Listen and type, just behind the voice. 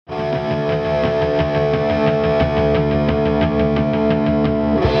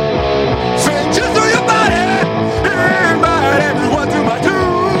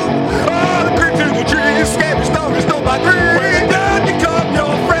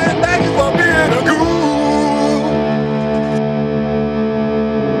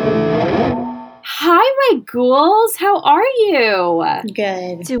ghouls. How are you?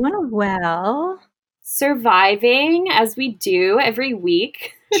 Good. Doing well. Surviving as we do every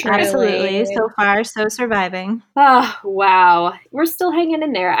week. Absolutely. So far, so surviving. Oh, wow. We're still hanging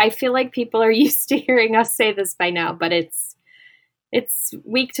in there. I feel like people are used to hearing us say this by now, but it's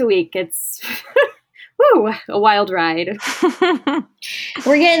week to week. It's a wild ride.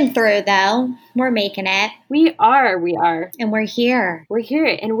 We're getting through, though. We're making it. We are. And we're here. We're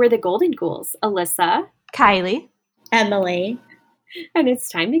here, and we're the Golden Ghouls. Alyssa. Kylie. Emily. And it's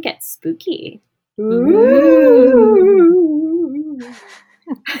time to get spooky. Ooh.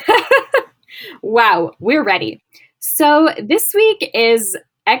 Wow, we're ready. So this week is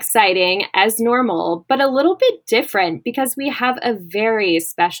exciting as normal, but a little bit different because we have a very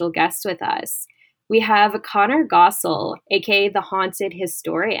special guest with us. We have Connor Gossel, aka the Haunted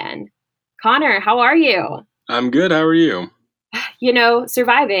Historian. Connor, how are you? I'm good. How are you? You know,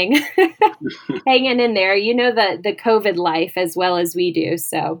 surviving, hanging in there. You know the COVID life as well as we do.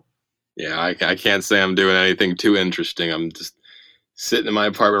 So, yeah, I can't say I'm doing anything too interesting. I'm just sitting in my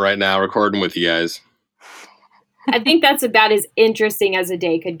apartment right now recording with you guys. I think that's about as interesting as a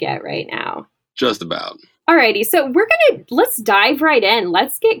day could get right now. Just about. Alrighty, so let's dive right in.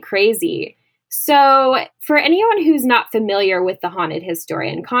 Let's get crazy. So for anyone who's not familiar with the Haunted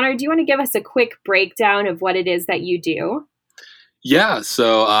Historian, Connor, do you want to give us a quick breakdown of what it is that you do? Yeah,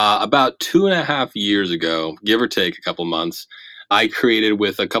 so about 2.5 years ago, give or take a couple months, I created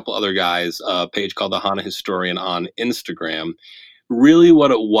with a couple other guys a page called The Haunted Historian on Instagram. Really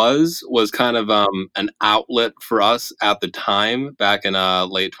what it was kind of an outlet for us at the time, back in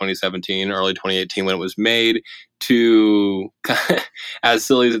late 2017, early 2018 when it was made, to, as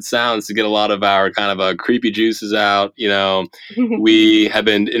silly as it sounds, to get a lot of our kind of creepy juices out. You know, we have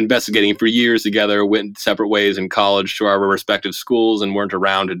been investigating for years together, went separate ways in college to our respective schools and weren't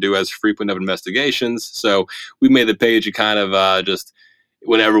around to do as frequent of investigations. So we made the page a kind of just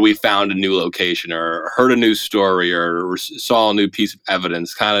whenever we found a new location or heard a new story or saw a new piece of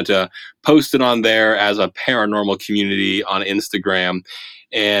evidence, kind of to post it on there as a paranormal community on Instagram.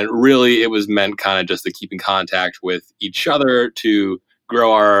 And really, it was meant kind of just to keep in contact with each other, to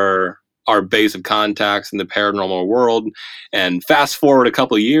grow our base of contacts in the paranormal world. And fast forward a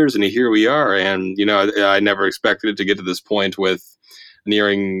couple of years, and here we are. And, you know, I never expected it to get to this point with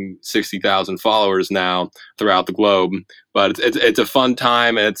nearing 60,000 followers now throughout the globe. But it's a fun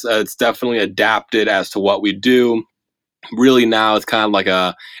time, and it's definitely adapted as to what we do. Really now it's kind of like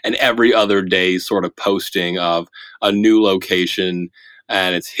an every other day sort of posting of a new location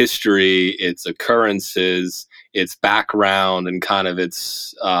and its history, its occurrences, its background, and kind of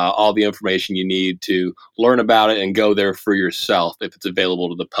its all the information you need to learn about it and go there for yourself if it's available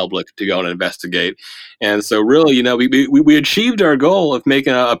to the public to go and investigate. And so really, you know, we achieved our goal of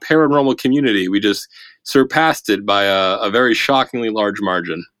making a paranormal community. We just surpassed it by a very shockingly large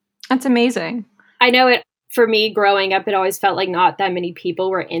margin. That's amazing. I know it. For me, growing up, it always felt like not that many people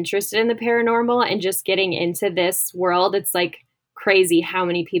were interested in the paranormal, and just getting into this world, it's like crazy how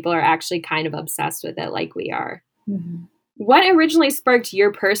many people are actually kind of obsessed with it like we are. Mm-hmm. What originally sparked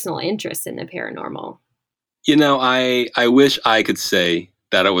your personal interest in the paranormal? You know, I wish I could say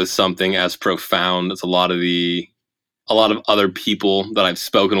that it was something as profound as a lot of other people that I've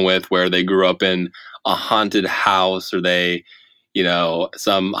spoken with, where they grew up in a haunted house, or they, you know,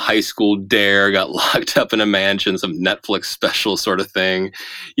 some high school dare got locked up in a mansion, some Netflix special sort of thing.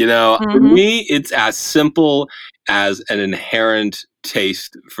 You know, For me, it's as simple as an inherent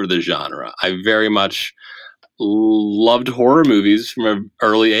taste for the genre. I very much loved horror movies from an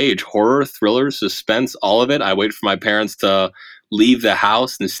early age. Horror, thriller, suspense, all of it. I waited for my parents to leave the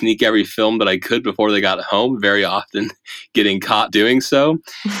house and sneak every film that I could before they got home, very often getting caught doing so.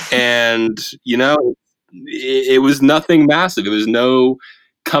 And, you know, it was nothing massive. It was no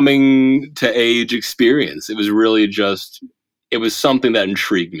coming to age experience. It was really just, it was something that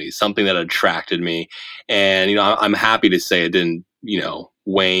intrigued me, something that attracted me. And, you know, I'm happy to say it didn't, you know,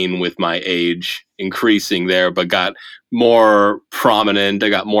 wane with my age increasing there, but got more prominent. I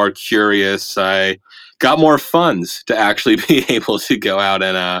got more curious. I got more funds to actually be able to go out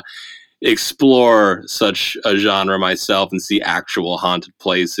and explore such a genre myself and see actual haunted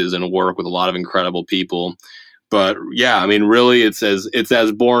places and work with a lot of incredible people. But yeah, I mean, really, it's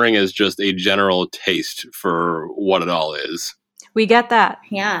as boring as just a general taste for what it all is. We get that.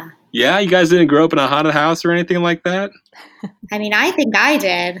 Yeah. Yeah, you guys didn't grow up in a haunted house or anything like that? I mean, I think I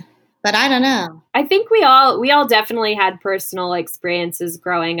did, but I don't know. I think we all definitely had personal experiences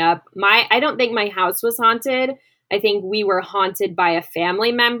growing up. I don't think my house was haunted. I think we were haunted by a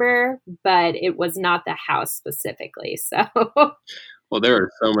family member, but it was not the house specifically. So, well, there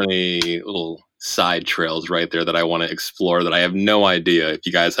are so many little side trails right there that I want to explore that I have no idea if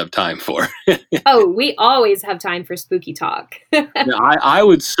you guys have time for. Oh, we always have time for spooky talk. Yeah, I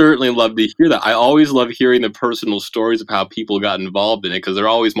would certainly love to hear that. I always love hearing the personal stories of how people got involved in it because they're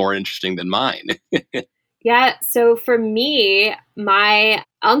always more interesting than mine. Yeah, so for me, my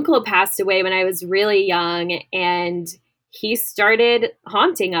uncle passed away when I was really young, and he started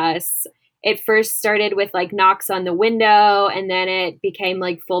haunting us. It first started with like knocks on the window, and then it became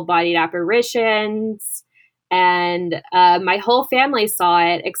like full-bodied apparitions. And my whole family saw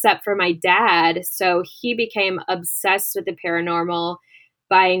it except for my dad. So he became obsessed with the paranormal,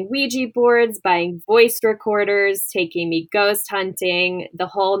 buying Ouija boards, buying voice recorders, taking me ghost hunting, the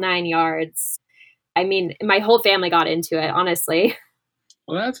whole 9 yards. I mean, my whole family got into it, honestly.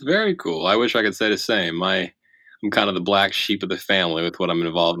 Well, that's very cool. I wish I could say the same. I'm kind of the black sheep of the family with what I'm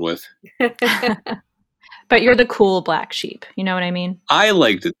involved with. But you're the cool black sheep. You know what I mean? I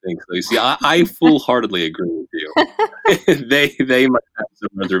like to think so. You see, I full-heartedly agree with you. They might have some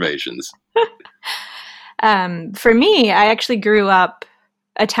reservations. For me, I actually grew up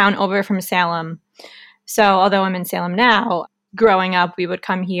a town over from Salem. So although I'm in Salem now, growing up, we would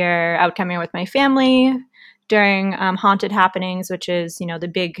come here. I would come here with my family during haunted happenings, which is,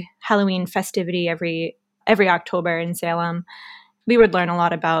 the big Halloween festivity every October in Salem. We would learn a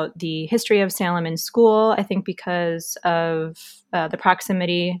lot about the history of Salem in school, I think because of the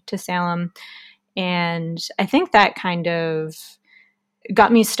proximity to Salem. And I think that kind of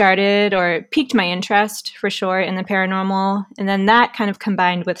got me started or piqued my interest for sure in the paranormal. And then that kind of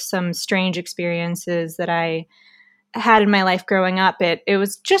combined with some strange experiences that I had in my life growing up, it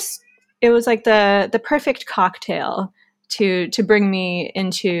was like the perfect cocktail to bring me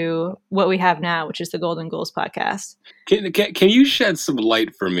into what we have now, which is the Golden Ghouls podcast. Can you shed some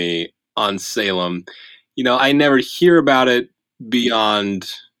light for me on Salem? I never hear about it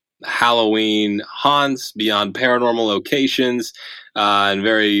beyond Halloween haunts, beyond paranormal locations, and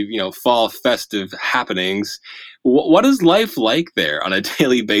very fall festive happenings. What is life like there on a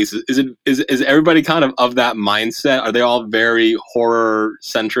daily basis? Is everybody kind of that mindset? Are they all very horror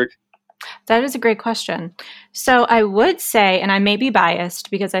centric? That is a great question. So I would say, and I may be biased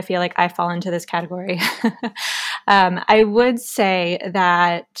because I feel like I fall into this category. I would say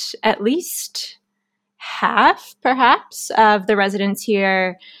that at least half, perhaps, of the residents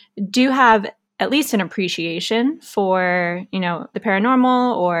here do have at least an appreciation for, the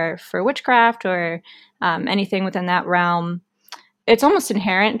paranormal or for witchcraft or anything within that realm. It's almost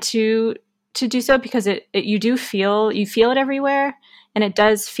inherent to do so because you feel it everywhere, and it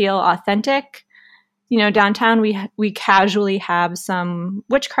does feel authentic. Downtown we casually have some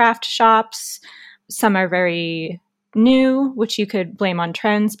witchcraft shops. Some are very new, which you could blame on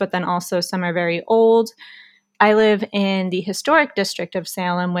trends, but then also some are very old. I live in the historic district of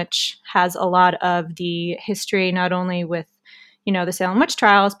Salem, which has a lot of the history, not only with the Salem witch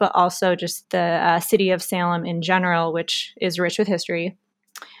trials, but also just the city of Salem in general, which is rich with history.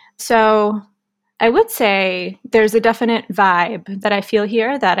 So I would say there's a definite vibe that I feel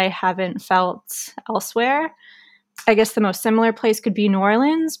here that I haven't felt elsewhere. I guess the most similar place could be New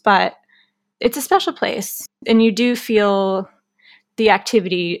Orleans, but it's a special place. And you do feel the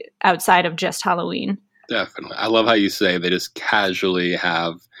activity outside of just Halloween. Definitely. I love how you say they just casually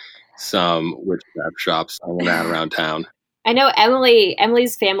have some witchcraft shops around town. I know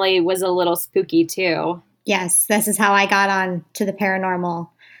Emily's family was a little spooky too. Yes, this is how I got on to the paranormal.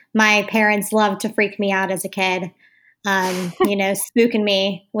 My parents loved to freak me out as a kid, spooking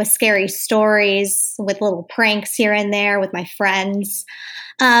me with scary stories, with little pranks here and there with my friends.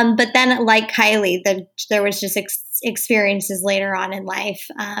 But then, like Kylie, there was just experiences later on in life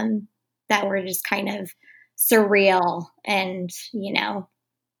that were just kind of surreal and,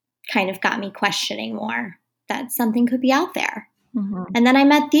 kind of got me questioning more that something could be out there. Mm-hmm. And then I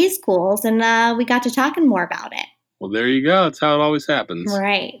met these ghouls and we got to talking more about it. Well, there you go. That's how it always happens.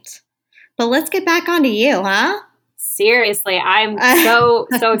 Right. But let's get back onto you, huh? Seriously, I'm so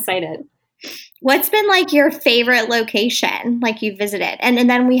excited. What's been like your favorite location, like you visited? And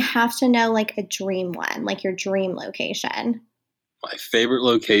then we have to know like a dream one, like your dream location. My favorite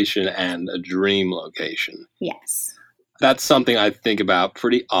location and a dream location. Yes. That's something I think about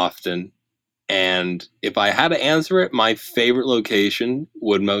pretty often. And if I had to answer it, my favorite location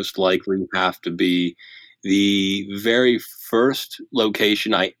would most likely have to be the very first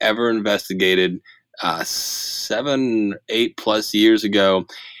location I ever investigated 7, 8+ years ago.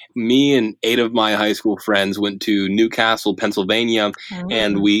 Me and 8 of my high school friends went to Newcastle, Pennsylvania,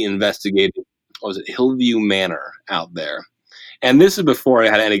 and we investigated, Hillview Manor out there. And this is before I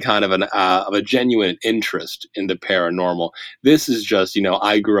had any kind of a genuine interest in the paranormal. This is just,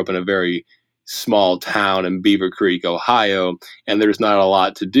 I grew up in a very small town in Beaver Creek, Ohio, and there's not a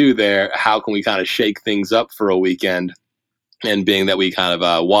lot to do there. How can we kind of shake things up for a weekend? And being that we kind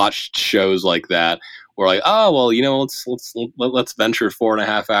of watched shows like that, we're like, oh well, let's venture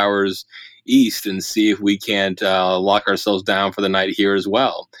 4.5 hours east and see if we can't lock ourselves down for the night here as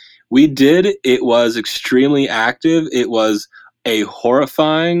well. We did. It was extremely active. It was a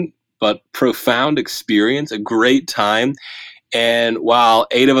horrifying but profound experience, a great time. And while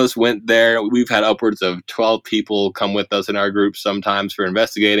 8 of us went there, we've had upwards of 12 people come with us in our group sometimes for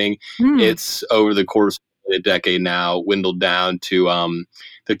investigating. It's over the course of a decade now dwindled down to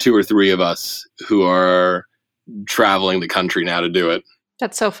the 2 or 3 of us who are traveling the country now to do it.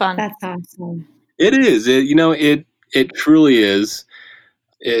 That's so fun. That's awesome. It is. It truly is.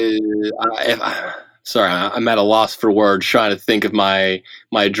 Sorry, I'm at a loss for words trying to think of my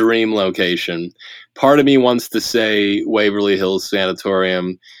dream location. Part of me wants to say Waverly Hills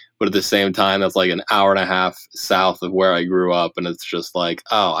Sanatorium, but at the same time, that's like an hour and a half south of where I grew up, and it's just like,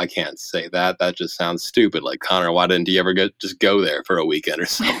 oh, I can't say that. That just sounds stupid. Like, Connor, why didn't you ever just go there for a weekend or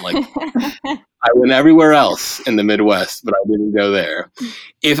something? Like, I went everywhere else in the Midwest, but I didn't go there.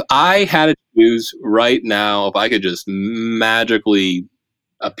 If I had to choose right now, if I could just magically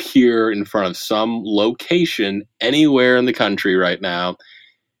appear in front of some location anywhere in the country right now,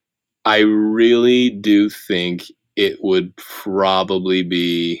 I really do think it would probably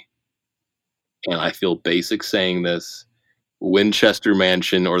be, and I feel basic saying this, Winchester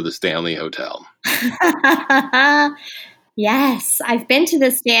Mansion or the Stanley Hotel. Yes, I've been to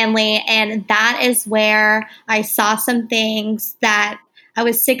the Stanley, and that is where I saw some things that I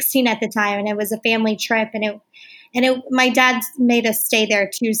was 16 at the time, and it was a family trip, and my dad made us stay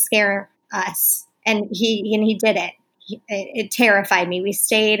there to scare us, and he did it. It terrified me. We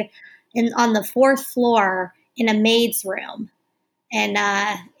stayed on the 4th floor in a maid's room, and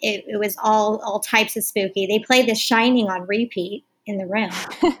it was all types of spooky. They play The Shining on repeat in the room.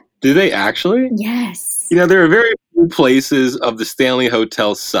 Do they actually? Yes. There are very few places of the Stanley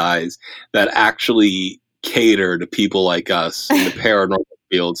Hotel size that actually cater to people like us in the paranormal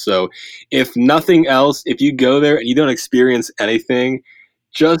field. So if nothing else, if you go there and you don't experience anything,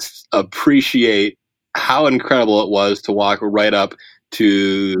 just appreciate how incredible it was to walk right up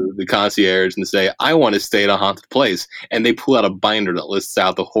to the concierge and say, I want to stay at a haunted place. And they pull out a binder that lists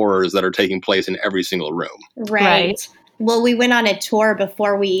out the horrors that are taking place in every single room. Right. Well, we went on a tour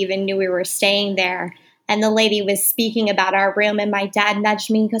before we even knew we were staying there. And the lady was speaking about our room, and my dad nudged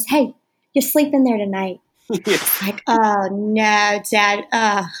me and goes, hey, you're sleeping there tonight. It's like, oh, no,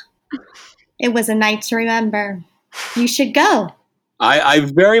 Dad. It was a night to remember. You should go. I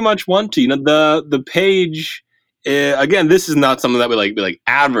very much want to. The page, again, this is not something that we like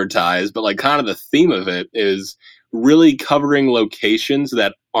advertise, but like kind of the theme of it is really covering locations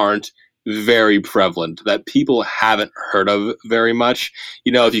that aren't very prevalent, that people haven't heard of very much.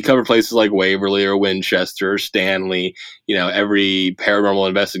 If you cover places like Waverly or Winchester or Stanley, every paranormal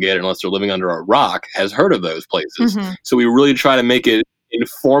investigator, unless they're living under a rock, has heard of those places. Mm-hmm. So we really try to make it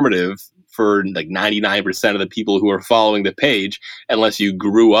informative for like 99% of the people who are following the page, unless you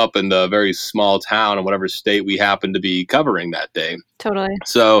grew up in the very small town in whatever state we happen to be covering that day. Totally.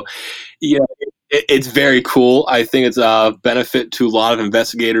 So, it's very cool. I think it's a benefit to a lot of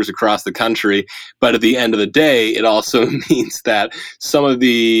investigators across the country. But at the end of the day, it also means that some of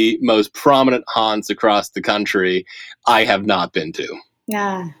the most prominent haunts across the country, I have not been to.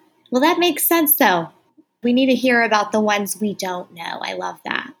 Yeah. Well, that makes sense, though. We need to hear about the ones we don't know. I love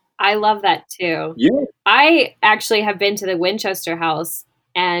that. I love that, too. Yeah. I actually have been to the Winchester House,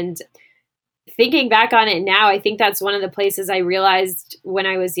 and thinking back on it now, I think that's one of the places I realized when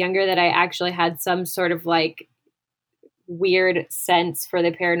I was younger that I actually had some sort of like weird sense for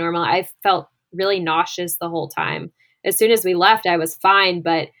the paranormal. I felt really nauseous the whole time. As soon as we left, I was fine,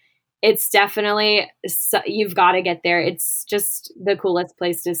 but it's definitely, you've got to get there. It's just the coolest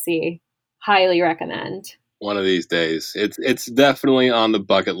place to see. Highly recommend. One of these days. It's definitely on the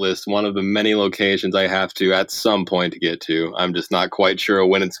bucket list. One of the many locations I have to at some point to get to. I'm just not quite sure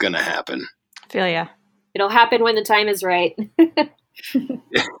when it's going to happen. Feel ya. It'll happen when the time is right.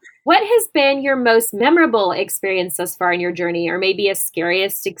 What has been your most memorable experience thus far in your journey, or maybe a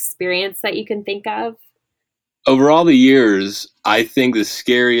scariest experience that you can think of? Over all the years, I think the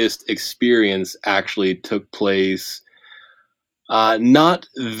scariest experience actually took place not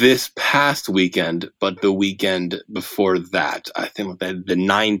this past weekend, but the weekend before that. I think the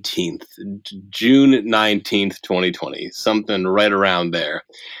 19th, June 19th, 2020, something right around there.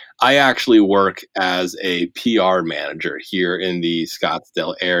 I actually work as a PR manager here in the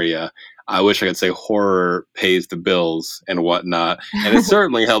Scottsdale area. I wish I could say horror pays the bills and whatnot, and it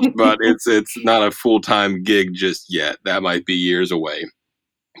certainly helps, but it's not a full-time gig just yet. That might be years away.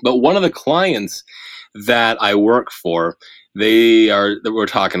 But one of the clients that I work for, we're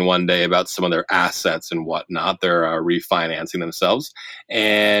talking one day about some of their assets and whatnot. They're refinancing themselves.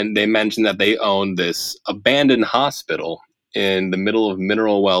 And they mentioned that they own this abandoned hospital in the middle of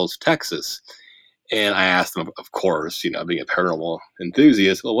Mineral Wells, Texas. And I asked them, of course, being a paranormal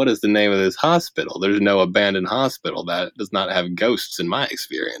enthusiast, well, what is the name of this hospital? There's no abandoned hospital that does not have ghosts in my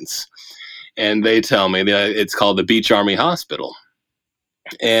experience. And they tell me that it's called the Beach Army Hospital.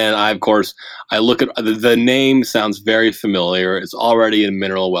 And of course, I look at the name sounds very familiar. It's already in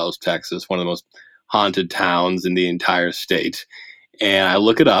Mineral Wells, Texas, one of the most haunted towns in the entire state. And I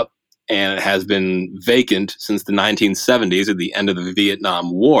look it up, and it has been vacant since the 1970s at the end of the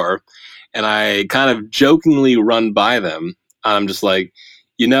Vietnam War. And I kind of jokingly run by them. I'm just like,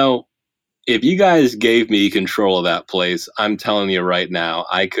 if you guys gave me control of that place, I'm telling you right now,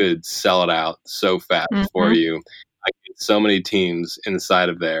 I could sell it out so fast for you. I get so many teams inside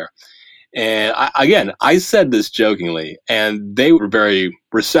of there. And I said this jokingly, and they were very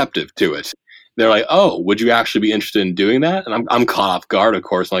receptive to it. They're like, "Oh, would you actually be interested in doing that?" And I'm caught off guard, of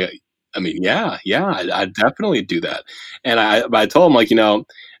course. I'm like, I mean, yeah, I'd definitely do that. And I told them,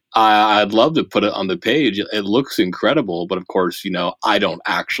 I'd love to put it on the page. It looks incredible, but of course, I don't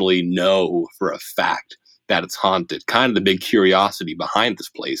actually know for a fact that it's haunted. Kind of the big curiosity behind this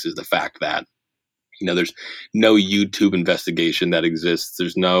place is the fact that there's no YouTube investigation that exists.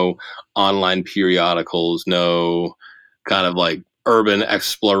 There's no online periodicals, no kind of like urban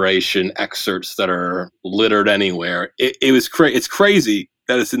exploration excerpts that are littered anywhere. It's crazy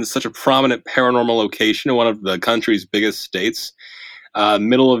that it's in such a prominent paranormal location in one of the country's biggest states,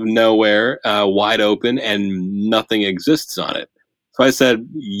 middle of nowhere, wide open, and nothing exists on it. So I said,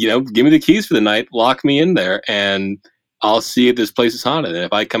 give me the keys for the night, lock me in there, and I'll see if this place is haunted. And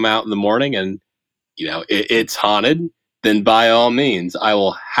if I come out in the morning and it's haunted, then by all means, I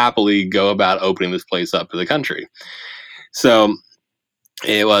will happily go about opening this place up to the country. So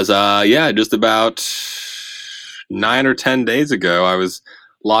it was, just about 9 or 10 days ago, I was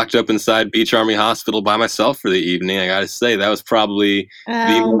locked up inside Beach Army Hospital by myself for the evening. I gotta say, that was probably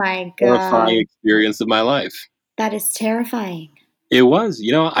the most terrifying experience of my life. That is terrifying. It was.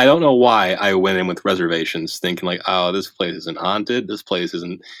 I don't know why I went in with reservations thinking like, oh, this place isn't haunted. This place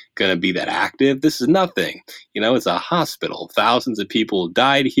isn't going to be that active. This is nothing. It's a hospital. Thousands of people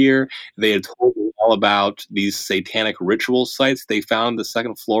died here. They had told me all about these satanic ritual sites. They found the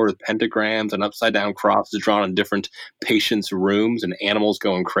second floor with pentagrams and upside down crosses drawn on different patients' rooms and animals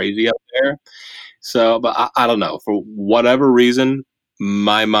going crazy up there. So, but I don't know. For whatever reason,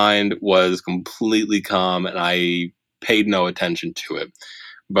 my mind was completely calm and I paid no attention to it.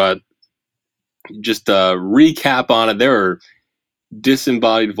 But just a recap on it, there were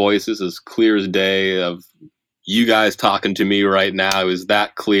disembodied voices as clear as day of you guys talking to me right now. It was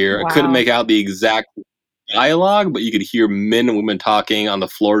that clear. Wow. I couldn't make out the exact dialogue, but you could hear men and women talking on the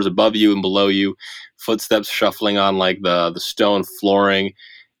floors above you and below you, footsteps shuffling on like the stone flooring.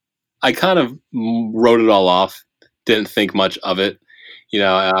 I kind of wrote it all off, didn't think much of it.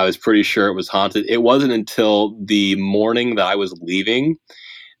 I was pretty sure it was haunted. It wasn't until the morning that I was leaving.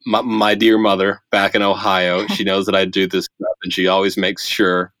 My dear mother back in Ohio, she knows that I do this stuff, and she always makes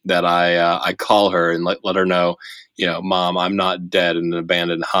sure that I call her and let her know, Mom, I'm not dead in an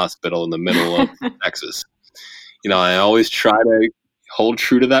abandoned hospital in the middle of Texas. I always try to hold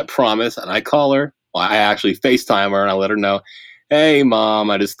true to that promise, and I call her. Well, I actually FaceTime her, and I let her know, hey,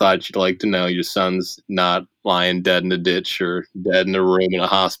 Mom, I just thought you'd like to know your son's not lying dead in a ditch or dead in a room in a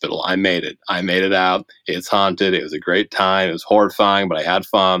hospital. I made it. I made it out. It's haunted. It was a great time. It was horrifying, but I had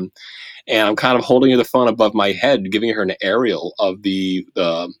fun. And I'm kind of holding the phone above my head, giving her an aerial of the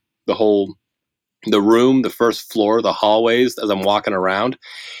room, the first floor, the hallways as I'm walking around.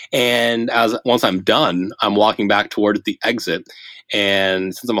 And once I'm done, I'm walking back towards the exit.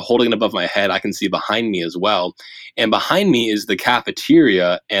 And since I'm holding it above my head, I can see behind me as well. And behind me is the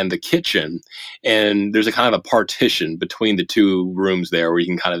cafeteria and the kitchen. And there's a kind of a partition between the two rooms there where you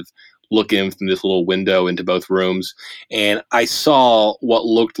can kind of look in from this little window into both rooms. And I saw what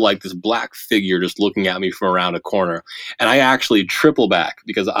looked like this black figure just looking at me from around a corner. And I actually triple back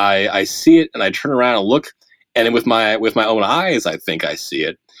because I see it and I turn around and look. And with my own eyes, I think I see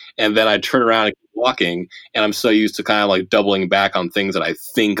it. And then I turn around and keep walking, and I'm so used to kind of like doubling back on things that I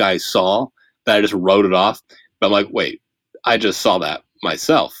think I saw that I just wrote it off. But I'm like, wait, I just saw that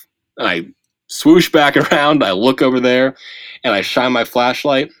myself. And I swoosh back around, I look over there, and I shine my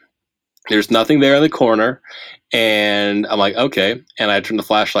flashlight, There's nothing there in the corner. And I'm like, okay. And I turned the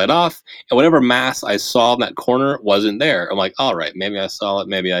flashlight off, and whatever mass I saw in that corner wasn't there. I'm like, all right, maybe I saw it,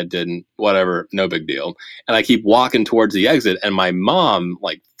 maybe I didn't, whatever, no big deal. And I keep walking towards the exit, and my mom,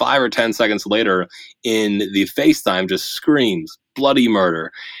 like 5 or 10 seconds later in the FaceTime, just screams, bloody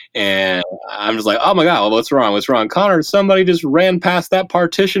murder. And I'm just like, oh my God, well, what's wrong? What's wrong? Connor, somebody just ran past that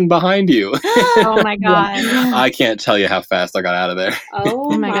partition behind you. Oh my God. I can't tell you how fast I got out of there.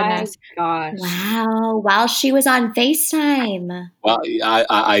 Oh my my goodness. gosh. Wow. While she was on FaceTime. Well,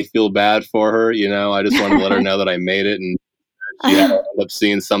 I feel bad for her. I just wanted to let her know that I made it, and she had to end up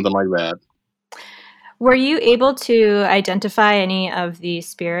seeing something like that. Were you able to identify any of the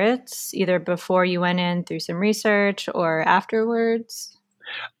spirits either before you went in through some research or afterwards?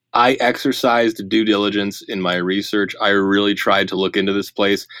 I exercised due diligence in my research. I really tried to look into this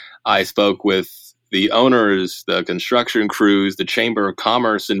place. I spoke with the owners, the construction crews, the Chamber of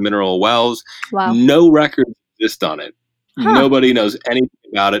Commerce and Mineral Wells. Wow. No records exist on it. Huh. Nobody knows anything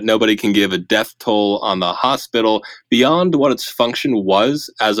about it. Nobody can give a death toll on the hospital beyond what its function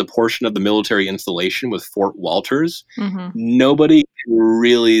was as a portion of the military installation with Fort Walters. Mm-hmm. Nobody can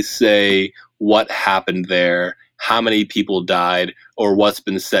really say what happened there, how many people died, or what's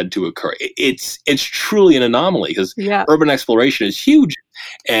been said to occur. It's truly an anomaly because urban exploration is huge,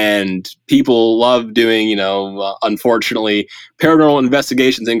 and people love doing, unfortunately, paranormal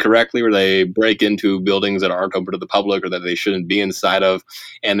investigations incorrectly, where they break into buildings that aren't open to the public or that they shouldn't be inside of,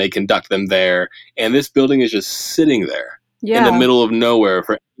 and they conduct them there. And this building is just sitting there in the middle of nowhere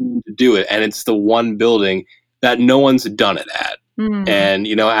for anyone to do it, and it's the one building that no one's done it at. Mm. And,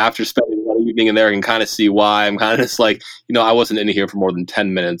 after spending one evening in there, I can kind of see why. I'm kind of just like, I wasn't in here for more than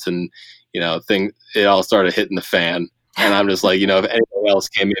 10 minutes and, it all started hitting the fan. And I'm just like, if anyone else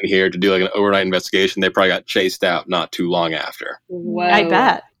came in here to do like an overnight investigation, they probably got chased out not too long after. Whoa. I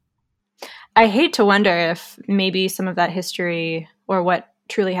bet. I hate to wonder if maybe some of that history or what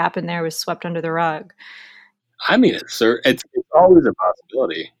truly happened there was swept under the rug. I mean, it's always a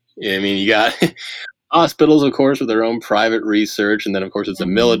possibility. I mean, you got hospitals, of course, with their own private research, and then, of course, it's a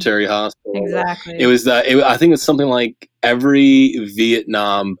military hospital. Exactly. It was. I think it's something like every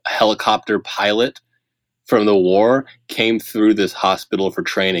Vietnam helicopter pilot from the war came through this hospital for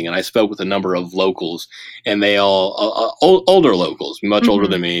training. And I spoke with a number of locals, and they all older locals, much older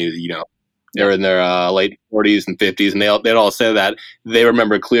than me. They were in their late 40s and 50s, and they'd all say that they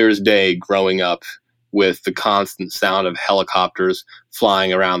remember clear as day growing up with the constant sound of helicopters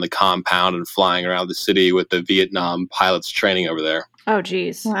flying around the compound and flying around the city with the Vietnam pilots training over there. Oh,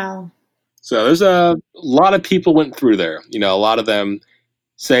 geez. Wow. So there's a lot of people went through there. A lot of them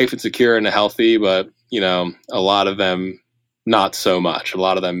safe and secure and healthy, but, a lot of them not so much. A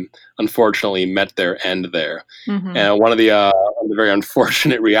lot of them, unfortunately, met their end there. Mm-hmm. And one of the very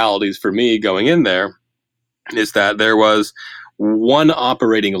unfortunate realities for me going in there is that there was one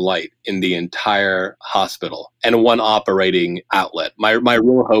operating light in the entire hospital and one operating outlet. My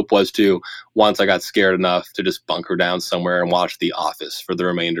real hope was to, once I got scared enough, to just bunker down somewhere and watch The Office for the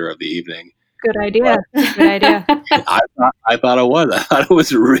remainder of the evening. Good idea. Good idea. I thought it was. I thought it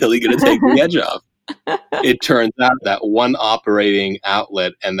was really going to take the edge off. It turns out that one operating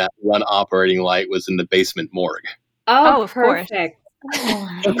outlet and that one operating light was in the basement morgue. Oh, of course. perfect.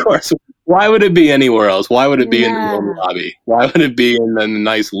 Of course. Why would it be anywhere else? Why would it be in the room lobby? Why would it be in the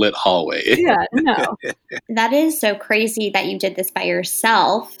nice lit hallway? Yeah, no. That is so crazy that you did this by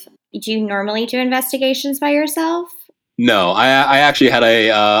yourself. Do you normally do investigations by yourself? No, I actually had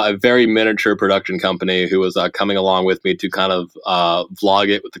a very miniature production company who was coming along with me to kind of vlog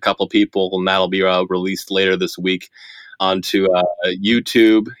it with a couple people, and that'll be released later this week onto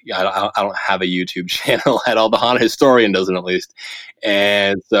YouTube. I don't have a YouTube channel at all. The Haunted Historian doesn't, at least.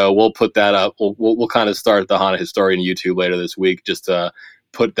 And so we'll put that up. We'll kind of start the Haunted Historian YouTube later this week, just to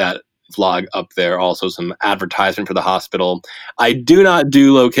put that vlog up there. Also some advertisement for the hospital. I do not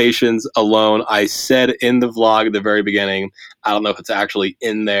do locations alone. I said in the vlog at the very beginning, I don't know if it's actually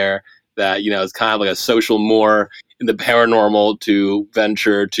in there, that, it's kind of like a social more in the paranormal to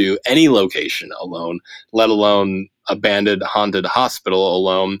venture to any location alone, let alone abandoned haunted hospital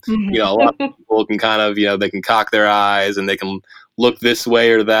alone. Mm-hmm. A lot of people can kind of, they can cock their eyes and they can look this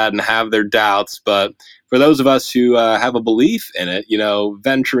way or that and have their doubts. But for those of us who have a belief in it,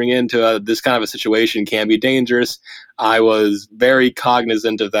 venturing into this kind of a situation can be dangerous. I was very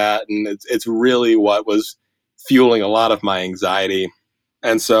cognizant of that, and it's really what was fueling a lot of my anxiety.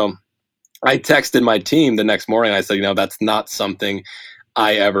 And so I texted my team the next morning. I said, that's not something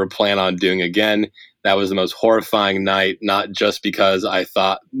I ever plan on doing again. That was the most horrifying night, not just because I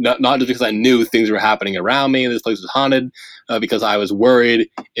thought, not just because I knew things were happening around me and this place was haunted, because I was worried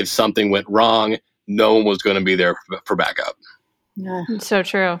if something went wrong, no one was going to be there for backup. So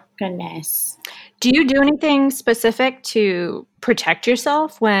true. Goodness. Do you do anything specific to protect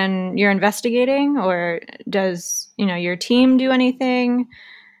yourself when you're investigating, or does your team do anything?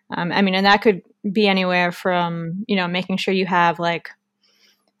 And that could be anywhere from making sure you have like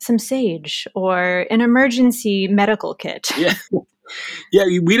some sage or an emergency medical kit. Yeah,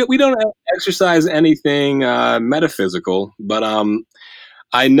 we don't exercise anything metaphysical, but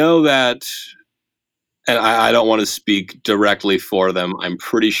I know that. And I don't want to speak directly for them. I'm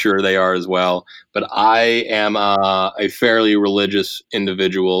pretty sure they are as well. But I am a fairly religious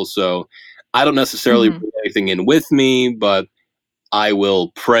individual, so I don't necessarily bring anything in with me, but I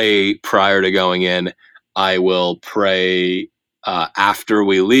will pray prior to going in. I will pray after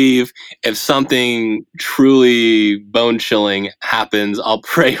we leave. If something truly bone-chilling happens, I'll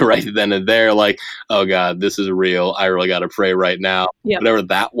pray right then and there, like, oh God, this is real. I really got to pray right now. Yep. Whatever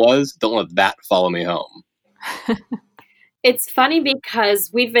that was, don't let that follow me home. It's funny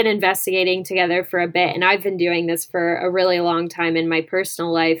because we've been investigating together for a bit, and I've been doing this for a really long time in my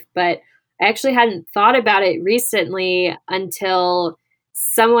personal life, but I actually hadn't thought about it recently until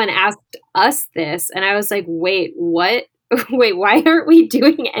someone asked us this, and I was like, wait, what? Wait, why aren't we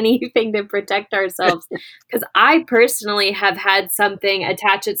doing anything to protect ourselves? Because I personally have had something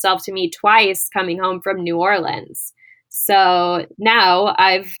attach itself to me twice coming home from New Orleans. So now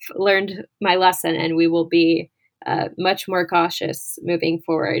I've learned my lesson, and we will be much more cautious moving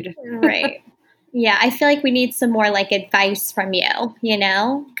forward. Right. Yeah, I feel like we need some more like advice from you,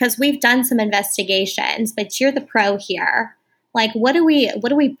 because we've done some investigations, but you're the pro here. Like, what do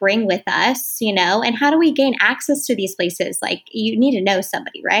we bring with us, and how do we gain access to these places? Like, you need to know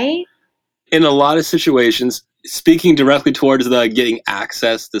somebody, right? In a lot of situations, speaking directly towards the getting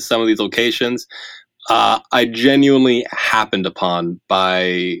access to some of these locations, I genuinely happened upon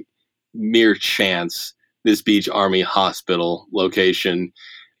by mere chance this Beach Army Hospital location.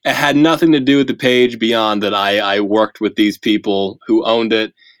 It had nothing to do with the page beyond that I worked with these people who owned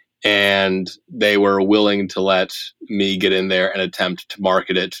it, and they were willing to let me get in there and attempt to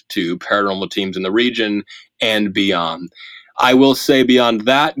market it to paranormal teams in the region and beyond. I will say beyond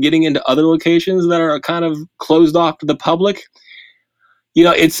that, getting into other locations that are kind of closed off to the public,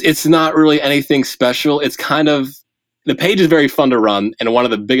 it's not really anything special. It's kind of, the page is very fun to run, and one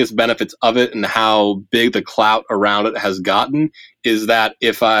of the biggest benefits of it and how big the clout around it has gotten is that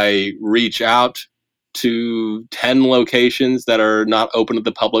if I reach out to 10 locations that are not open to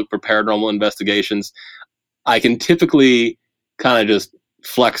the public for paranormal investigations, I can typically kind of just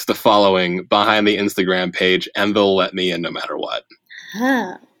flex the following behind the Instagram page, and they'll let me in no matter what.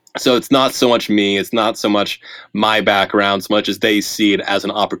 Huh. So it's not so much me, it's not so much my background, so much as they see it as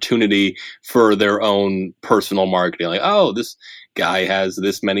an opportunity for their own personal marketing. Like, oh, this guy has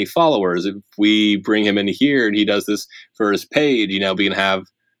this many followers. If we bring him in here and he does this for his page, we can have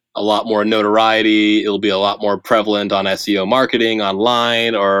a lot more notoriety. It'll be a lot more prevalent on SEO marketing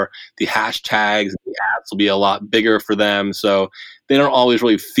online, or the hashtags, the ads will be a lot bigger for them. So they don't always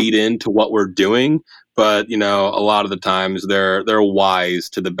really feed into what we're doing, but a lot of the times they're wise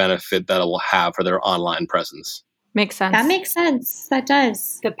to the benefit that it will have for their online presence. Makes sense. That makes sense. That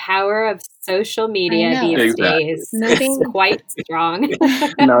does. The power of social media these days is quite strong.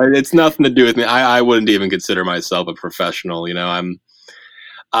 No, it's nothing to do with me. I wouldn't even consider myself a professional.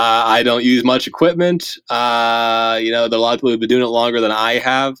 I don't use much equipment. There are a lot of people who've been doing it longer than I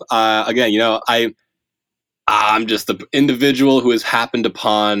have. I'm just an individual who has happened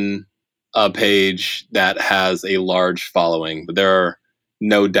upon a page that has a large following, but there are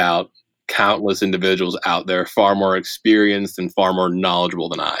no doubt countless individuals out there far more experienced and far more knowledgeable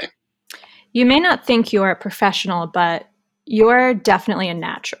than I. You may not think you're a professional, but you're definitely a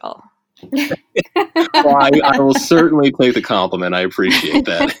natural. Well, I will certainly take the compliment. I appreciate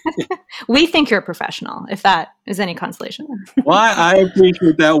that. We think you're a professional, if that is any consolation. Well, I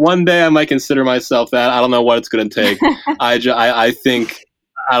appreciate that. One day I might consider myself that. I don't know what it's going to take. I think,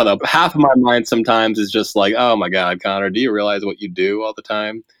 I don't know, half of my mind sometimes is just like, oh my God, Connor, do you realize what you do all the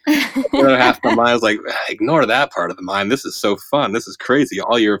time? The other half of my mind is like, ignore that part of the mind. This is so fun. This is crazy.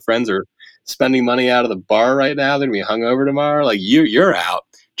 All your friends are spending money out of the bar right now. They're going to be hungover tomorrow. Like you're out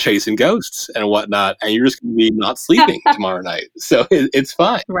chasing ghosts and whatnot, and you're just going to be not sleeping tomorrow night. So it's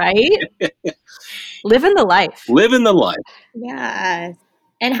fine. Right? Living the life. Living the life. Yeah.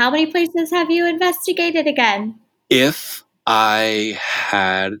 And how many places have you investigated again? If I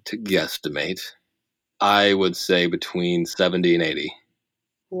had to guesstimate, I would say between 70 and 80.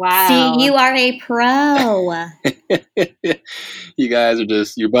 Wow. See, you are a pro. You guys are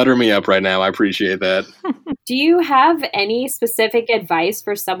you're buttering me up right now. I appreciate that. Do you have any specific advice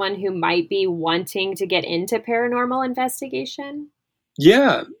for someone who might be wanting to get into paranormal investigation?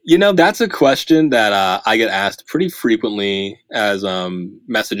 Yeah, that's a question that I get asked pretty frequently as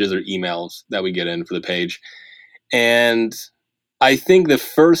messages or emails that we get in for the page. And I think the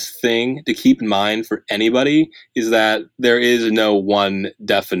first thing to keep in mind for anybody is that there is no one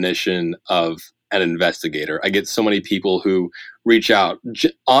definition of an investigator. I get so many people who reach out,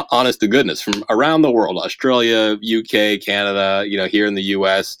 honest to goodness, from around the world, Australia, UK, Canada, here in the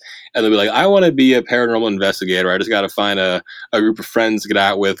US, and they'll be like, I want to be a paranormal investigator. I just got to find a group of friends to get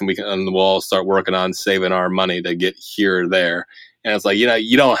out with, and we'll all start working on saving our money to get here or there. And it's like,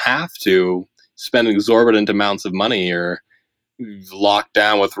 you don't have to spend exorbitant amounts of money or locked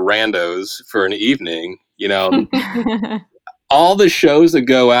down with randos for an evening. All the shows that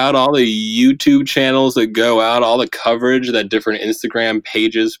go out, all the YouTube channels that go out, all the coverage that different Instagram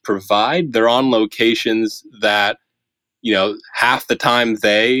pages provide, they're on locations that, half the time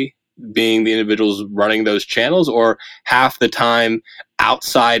they, being the individuals running those channels, or half the time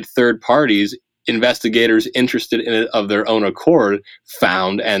outside third parties, investigators interested in it of their own accord,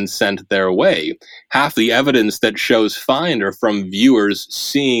 found and sent their way. Half the evidence that shows find are from viewers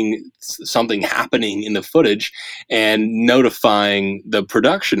seeing something happening in the footage and notifying the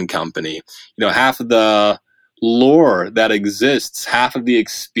production company. Half of the lore that exists, half of the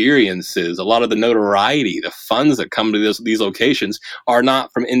experiences, a lot of the notoriety, the funds that come to these locations are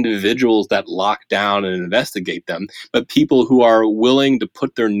not from individuals that lock down and investigate them, but people who are willing to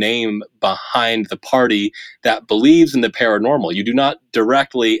put their name behind the party that believes in the paranormal. You do not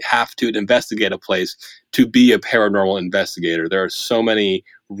directly have to investigate a place to be a paranormal investigator. There are so many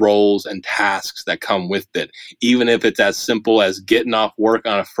roles and tasks that come with it. Even if it's as simple as getting off work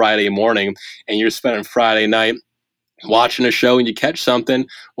on a Friday morning and you're spending Friday night watching a show and you catch something,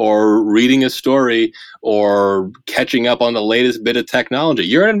 or reading a story, or catching up on the latest bit of technology.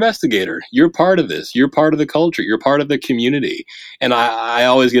 You're an investigator. You're part of this. You're part of the culture. You're part of the community. And I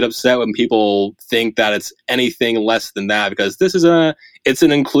always get upset when people think that it's anything less than that, because it's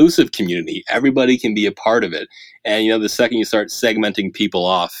an inclusive community. Everybody can be a part of it. And, the second you start segmenting people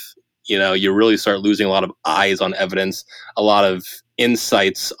off, you really start losing a lot of eyes on evidence, a lot of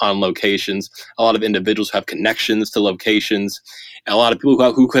insights on locations, a lot of individuals who have connections to locations, and a lot of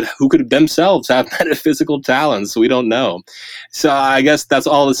people who could themselves have metaphysical talents we don't know. So I guess that's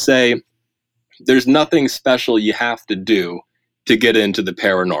all to say, there's nothing special you have to do to get into the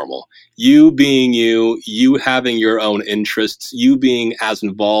paranormal. You being you having your own interests, you being as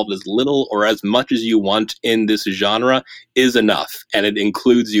involved as little or as much as you want in this genre is enough, and it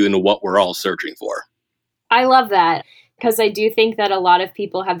includes you in what we're all searching for. I love that, because I do think that a lot of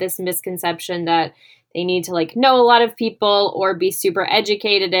people have this misconception that they need to know a lot of people or be super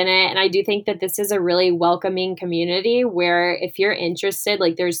educated in it. And I do think that this is a really welcoming community where if you're interested,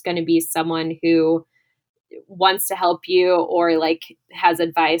 there's going to be someone who wants to help you or has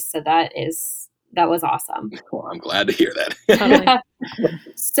advice. So that was awesome. Well, I'm glad to hear that.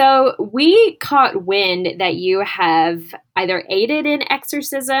 So we caught wind that you have either aided in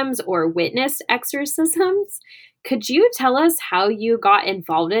exorcisms or witnessed exorcisms. Could you tell us how you got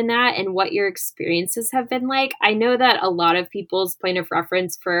involved in that and what your experiences have been like? I know that a lot of people's point of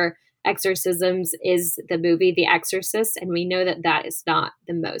reference for exorcisms is the movie The Exorcist, and we know that that is not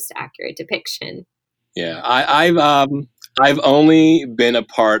the most accurate depiction. Yeah, I've only been a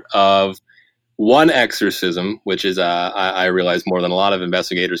part of one exorcism, which is I realize more than a lot of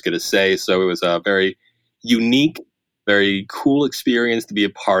investigators get to say. So it was a very unique, very cool experience to be a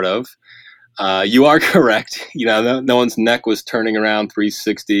part of. You are correct. No one's neck was turning around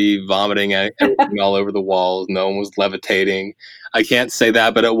 360, vomiting everything all over the walls. No one was levitating. I can't say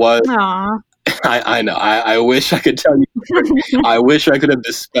that, but it was. Aww. I know. I wish I could tell you. I wish I could have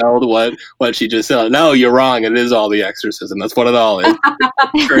dispelled what she just said. No, you're wrong. It is all the exorcism. That's what it all is.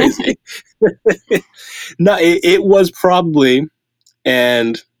 Crazy. No, it was probably,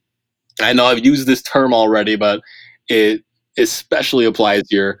 and I know I've used this term already, but it especially applies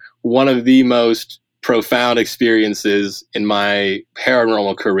here, one of the most profound experiences in my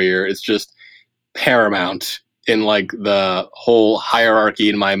paranormal career. It's just paramount in the whole hierarchy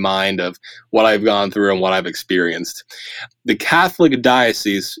in my mind of what I've gone through and what I've experienced. The Catholic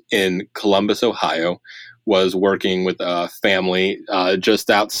Diocese in Columbus, Ohio, was working with a family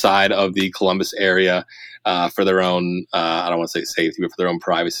just outside of the Columbus area for their own, I don't want to say safety, but for their own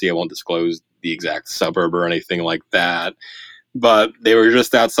privacy. I won't disclose the exact suburb or anything like that. But they were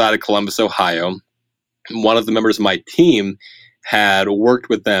just outside of Columbus, Ohio. One of the members of my team had worked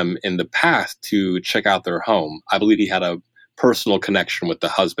with them in the past to check out their home. I believe he had a personal connection with the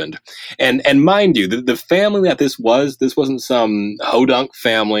husband. And mind you, the family that this wasn't some hodunk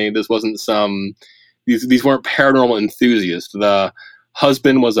family. This wasn't these weren't paranormal enthusiasts. The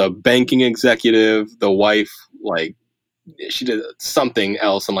husband was a banking executive. The wife, like, she did something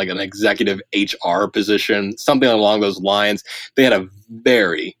else in like an executive HR position, something along those lines. They had a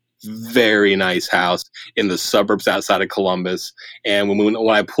very, very nice house in the suburbs outside of Columbus. And when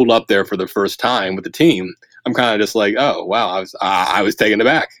I pulled up there for the first time with the team, I'm kind of just like, oh wow, I was taken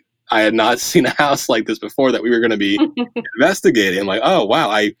aback. I had not seen a house like this before that we were going to be investigating. I'm like, oh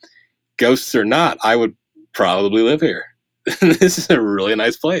wow, ghosts or not, I would probably live here. This is a really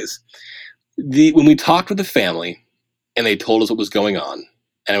nice place. When we talked with the family and they told us what was going on,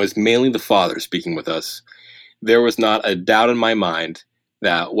 and it was mainly the father speaking with us, there was not a doubt in my mind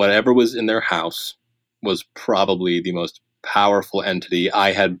that whatever was in their house was probably the most powerful entity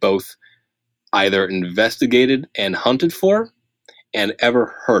I had both either investigated and hunted for and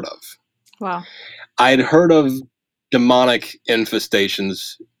ever heard of. Wow. I had heard of demonic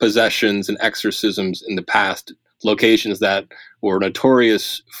infestations, possessions, and exorcisms in the past, locations that were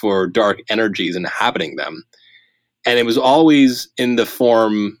notorious for dark energies inhabiting them. And it was always in the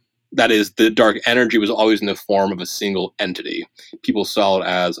form, that is, the dark energy was always in the form of a single entity. People saw it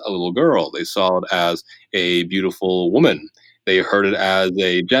as a little girl. They saw it as a beautiful woman. They heard it as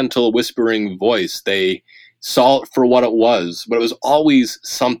a gentle whispering voice. They saw it for what it was, but it was always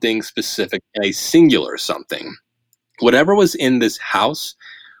something specific and a singular something. Whatever was in this house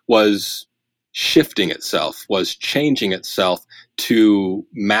was shifting itself, was changing itself to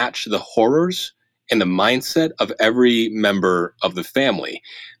match the horrors and the mindset of every member of the family.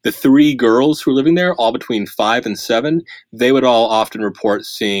 The 3 girls who were living there, all between 5 and 7, they would all often report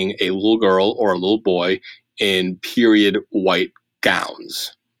seeing a little girl or a little boy in period white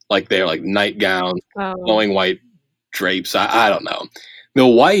gowns. Like they're like nightgowns, glowing white drapes. I don't know. The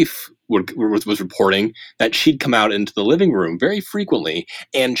wife was reporting that she'd come out into the living room very frequently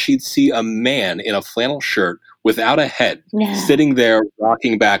and she'd see a man in a flannel shirt without a head sitting there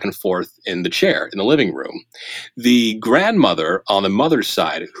rocking back and forth in the chair in the living room. The grandmother on the mother's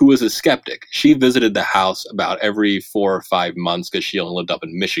side, who was a skeptic, she visited the house about every 4 or 5 months because she only lived up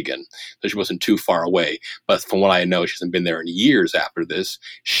in Michigan, so she wasn't too far away. But from what I know, she hasn't been there in years after this.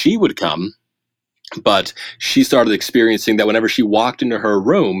 She would come, but she started experiencing that whenever she walked into her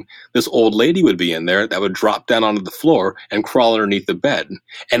room, this old lady would be in there that would drop down onto the floor and crawl underneath the bed.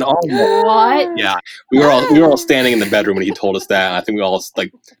 And all What? Yeah, we were all standing in the bedroom when he told us that. And I think we all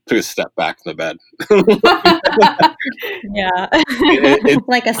like took a step back from the bed. Yeah, It's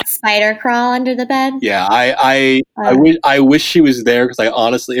like a spider crawl under the bed. Yeah, I wish she was there because I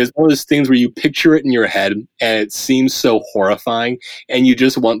honestly, it's one of those things where you picture it in your head and it seems so horrifying, and you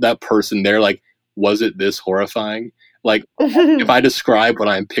just want that person there. Like, was it this horrifying? Like, if I describe what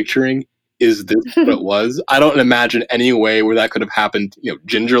I'm picturing, is this what it was? I don't imagine any way where that could have happened,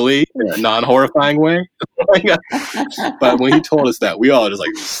 gingerly, in a non-horrifying way. But when he told us that, we all just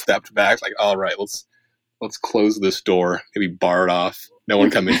like stepped back, like, all right, let's close this door, maybe bar it off. No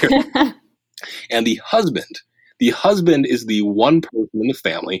one come in here. And the husband is the one person in the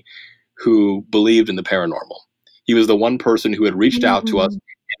family who believed in the paranormal. He was the one person who had reached out to us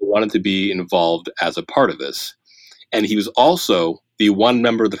and wanted to be involved as a part of this. And he was also the one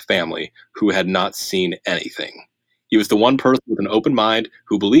member of the family who had not seen anything. He was the one person with an open mind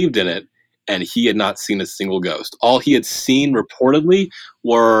who believed in it, and he had not seen a single ghost. All he had seen reportedly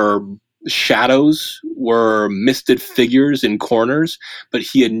were shadows, were misted figures in corners, but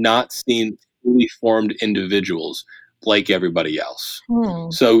he had not seen fully formed individuals like everybody else.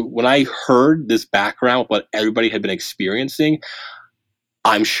 So when I heard this background, what everybody had been experiencing,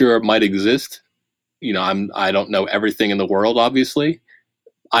 I'm sure it might exist. I don't know everything in the world, obviously.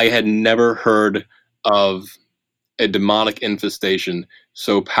 I had never heard of a demonic infestation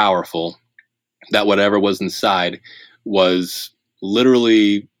so powerful that whatever was inside was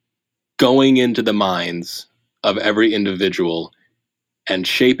literally going into the minds of every individual and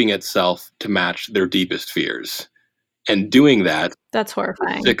shaping itself to match their deepest fears. And doing that, that's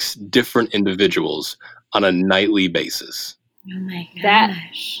horrifying. 6 different individuals on a nightly basis. Oh my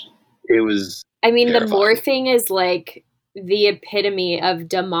gosh. It was terrifying. The terrifying. morphing is like the epitome of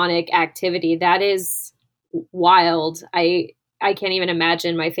demonic activity. That is wild. I can't even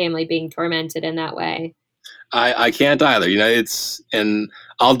imagine my family being tormented in that way. I can't either. And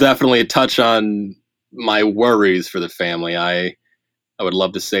I'll definitely touch on my worries for the family. I would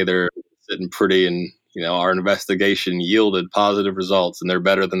love to say they're sitting pretty and, our investigation yielded positive results and they're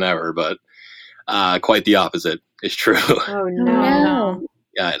better than ever. But Quite the opposite is true. Oh, No.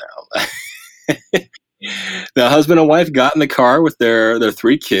 Yeah, I know. The husband and wife got in the car with their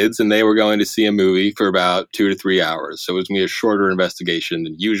 3 kids, and they were going to see a movie for about 2 to 3 hours. So it was going to be a shorter investigation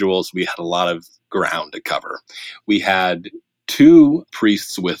than usual. So we had a lot of ground to cover. We had 2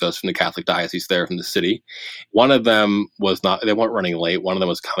 priests with us from the Catholic diocese there from the city. One of them was not, they weren't running late. One of them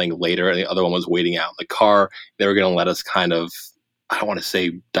was coming later, and the other one was waiting out in the car. They were going to let us kind of, I don't want to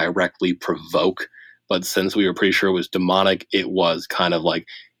say directly provoke, but since we were pretty sure it was demonic, it was kind of like,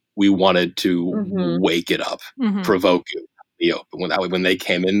 we wanted to wake it up, provoke it in the open. That way, when they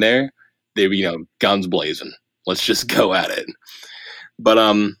came in there, they were, guns blazing. Let's just go at it. But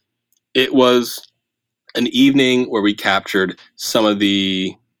it was an evening where we captured some of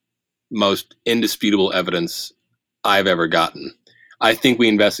the most indisputable evidence I've ever gotten. I think we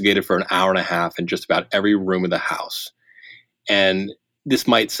investigated for an hour and a half in just about every room of the house. And this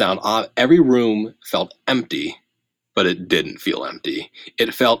might sound odd. Every room felt empty, but it didn't feel empty.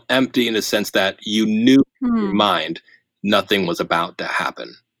 It felt empty in the sense that you knew in your mind nothing was about to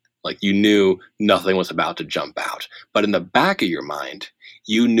happen. Like you knew nothing was about to jump out. But in the back of your mind,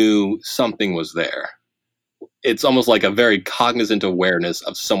 you knew something was there. It's almost like a very cognizant awareness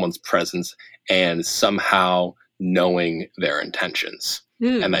of someone's presence and somehow knowing their intentions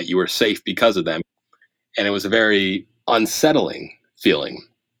and that you were safe because of them. And it was a very unsettling feeling.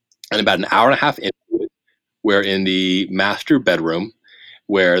 And about an hour and a half into it, we're in the master bedroom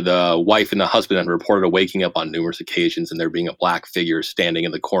where the wife and the husband had reported waking up on numerous occasions and there being a black figure standing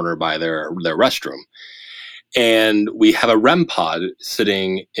in the corner by their restroom. And we have a REM pod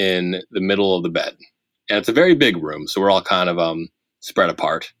sitting in the middle of the bed. And it's a very big room, so we're all kind of spread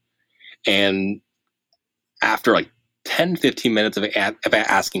apart. And after like 10, 15 minutes of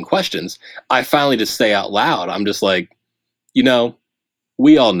asking questions, I finally just say out loud, I'm just like,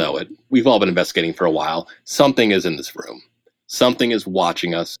 we all know it. We've all been investigating for a while. Something is in this room. Something is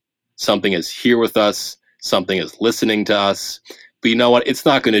watching us. Something is here with us. Something is listening to us. But you know what? It's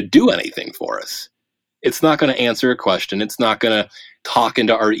not going to do anything for us. It's not going to answer a question. It's not going to talk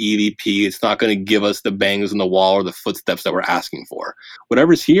into our EVP. It's not going to give us the bangs on the wall or the footsteps that we're asking for.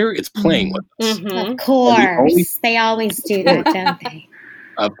 Whatever's here, it's playing with us. Of course. They always do that, don't they?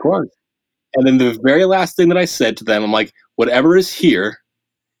 Of course. And then the very last thing that I said to them, I'm like, whatever is here,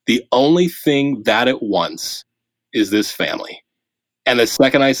 the only thing that it wants is this family. And the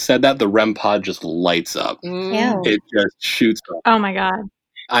second I said that, the REM pod just lights up. It just shoots up. Oh my God.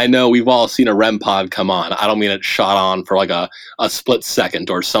 I know we've all seen a REM pod come on. I don't mean it shot on for like a split second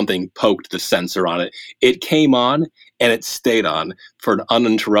or something poked the sensor on it. It came on and it stayed on for an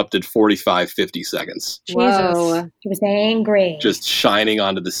uninterrupted 45, 50 seconds. Whoa. He was angry. Just shining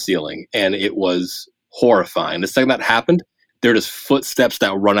onto the ceiling. And it was horrifying. The second that happened, there are just footsteps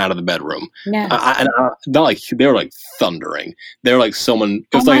that run out of the bedroom. No. Not like they were like thundering. They were like someone.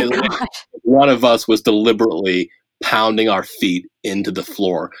 It was like one of us was deliberately pounding our feet into the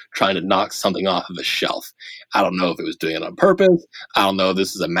floor, trying to knock something off of a shelf. I don't know if it was doing it on purpose. I don't know if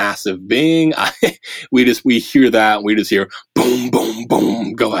this is a massive being. We hear that. And we just hear boom, boom,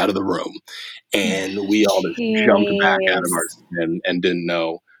 boom, go out of the room, and we all just jumped back out of our skin and didn't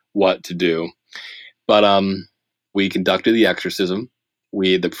know what to do. But we conducted the exorcism.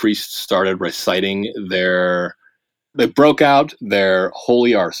 The priests started reciting they broke out their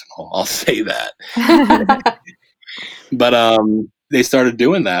holy arsenal. I'll say that. But they started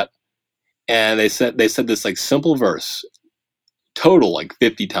doing that, and they said this like simple verse, total like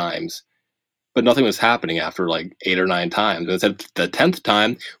 50 times, but nothing was happening after like 8 or 9 times. And it said the 10th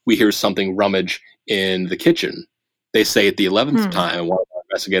time we hear something rummage in the kitchen. They say at the 11th time, and one of our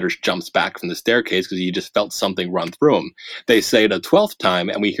investigators jumps back from the staircase because he just felt something run through him. They say it a 12th time,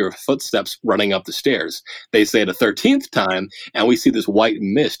 and we hear footsteps running up the stairs. They say it a 13th time, and we see this white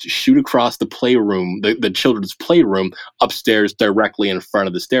mist shoot across the playroom, the children's playroom upstairs directly in front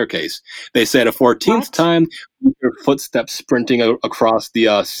of the staircase. They say it a 14th time, we hear footsteps sprinting across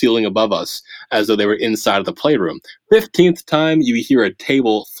the ceiling above us as though they were inside of the playroom. 15th time, you hear a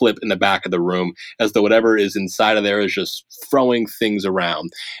table flip in the back of the room as though whatever is inside of there is just throwing things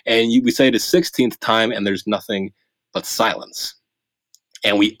around. And we say it a 16th time, and there's nothing but silence.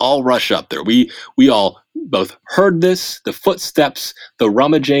 And we all rush up there. We all both heard this, the footsteps, the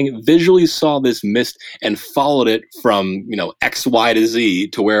rummaging, visually saw this mist and followed it from, X, Y to Z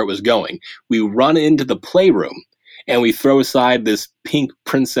to where it was going. We run into the playroom, And we throw aside this pink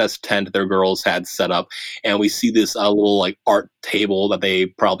princess tent their girls had set up, and we see this little like art table that they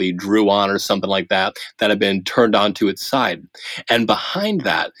probably drew on or something like that had been turned onto its side. And behind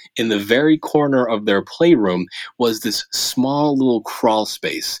that, in the very corner of their playroom, was this small little crawl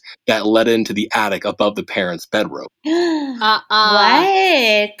space that led into the attic above the parents' bedroom. What?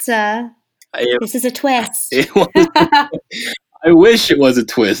 It, This is a twist. it was, I wish it was a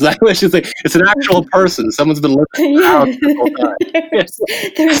twist. I wish it's an actual person. Someone's been living in the house the whole time.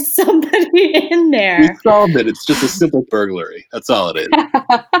 There's somebody in We there. solved it. It's just a simple burglary. That's all it is.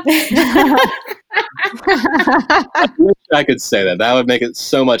 I wish I could say that. That would make it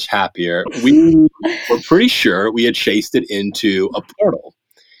so much happier. We were pretty sure we had chased it into a portal.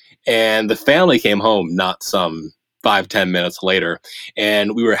 And the family came home not some 5-10 minutes later.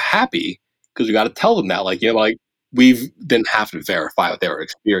 And we were happy because we got to tell them that. Like we didn't have to verify what they were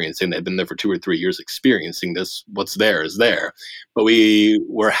experiencing. They'd been there for 2 or 3 years experiencing this. What's there is there. But we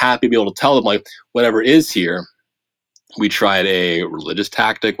were happy to be able to tell them, like, whatever is here. We tried a religious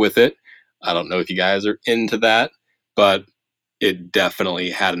tactic with it. I don't know if you guys are into that, but it definitely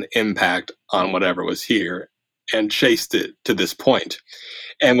had an impact on whatever was here and chased it to this point.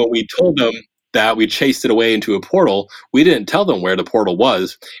 And when we told them that we chased it away into a portal, we didn't tell them where the portal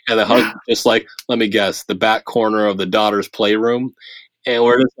was. And the husband just like, let me guess, the back corner of the daughter's playroom. And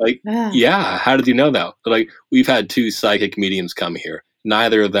we're just like, yeah, how did you know that? They're like, we've had 2 psychic mediums come here.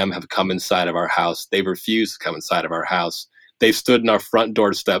 Neither of them have come inside of our house. They've refused to come inside of our house. They've stood in our front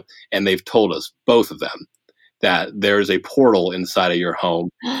doorstep and they've told us, both of them, that there is a portal inside of your home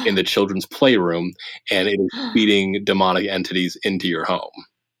in the children's playroom, and it is feeding demonic entities into your home.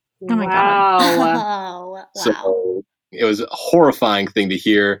 Oh my Wow. Oh, wow. So it was a horrifying thing to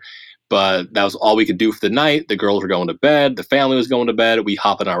hear, but that was all we could do for the night. The girls were going to bed. The family was going to bed. We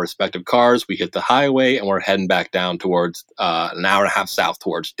hop in our respective cars. We hit the highway, and we're heading back down towards an hour and a half south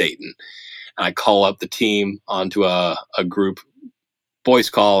towards Dayton. And I call up the team onto a group voice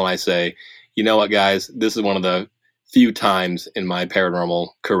call, and I say, you know what, guys, this is one of the few times in my paranormal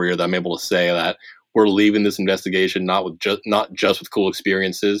career that I'm able to say that we're leaving this investigation not just with cool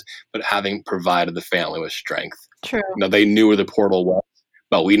experiences, but having provided the family with strength. True. You know, they knew where the portal was,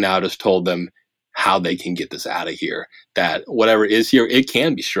 but we now just told them how they can get this out of here. That whatever is here, it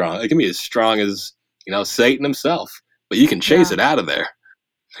can be strong. It can be as strong as, you know, Satan himself, but you can chase it out of there.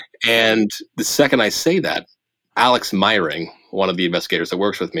 And the second I say that, Alex Myring, one of the investigators that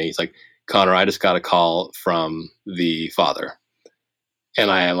works with me, he's like, Connor, I just got a call from the father. And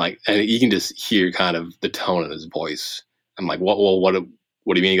I am like, and you can just hear kind of the tone in his voice. I'm like, what do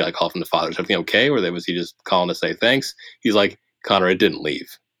you mean you got a call from the father? Is everything okay? Or was he just calling to say thanks? He's like, Connor, it didn't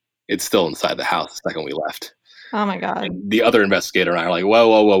leave. It's still inside the house the second we left. Oh my God. And the other investigator and I are like,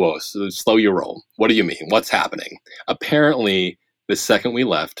 whoa. So slow your roll. What do you mean? What's happening? Apparently, the second we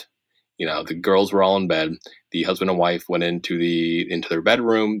left, you know, the girls were all in bed. The husband and wife went into their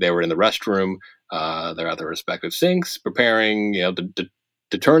bedroom. They were in the restroom. They're at their respective sinks, preparing, you know,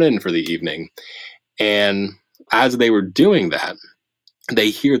 to turn in for the evening. And as they were doing that, they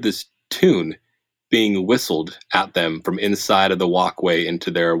hear this tune being whistled at them from inside of the walkway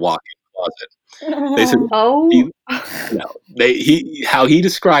into their walk-in closet. They said, how he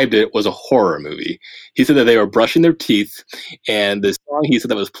described it was a horror movie. He said that they were brushing their teeth, and the song he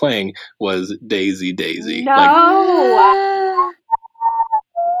said that was playing was Daisy Daisy. No.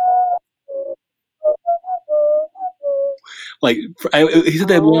 Like he said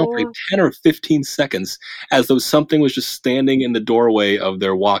that went on for like 10 or 15 seconds, as though something was just standing in the doorway of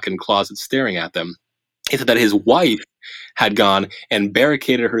their walk-in closet staring at them. He said that his wife had gone and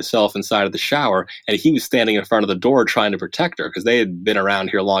barricaded herself inside of the shower, and he was standing in front of the door trying to protect her because they had been around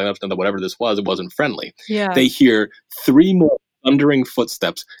here long enough to know that whatever this was, it wasn't friendly. Yeah. They hear 3 more thundering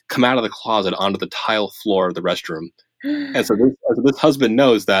footsteps come out of the closet onto the tile floor of the restroom. And so this husband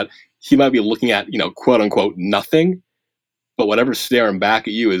knows that he might be looking at, you know, quote unquote, nothing, but whatever's staring back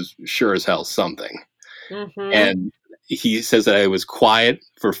at you is sure as hell something. Mm-hmm. And he says that it was quiet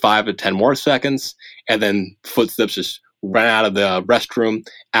for 5 to 10 more seconds, and then footsteps just ran out of the restroom,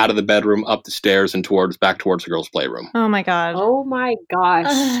 out of the bedroom, up the stairs, and back towards the girls' playroom. Oh my God. Oh my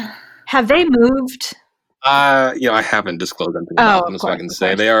gosh. Have they moved? You know, I haven't disclosed anything about them, so I can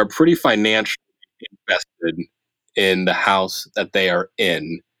say they are pretty financially invested in the house that they are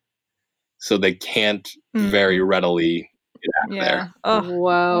in, so they can't very readily get out there. Oh.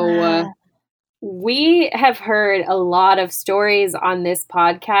 Whoa. We have heard a lot of stories on this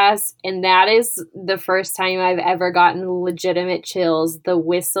podcast, and that is the first time I've ever gotten legitimate chills. The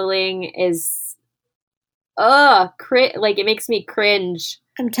whistling is, like, it makes me cringe.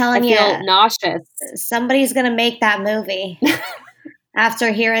 I'm telling I you, feel nauseous. somebody's going to make that movie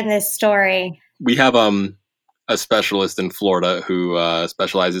after hearing this story. We have a specialist in Florida who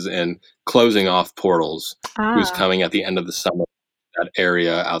specializes in closing off portals, who's coming at the end of the summer to that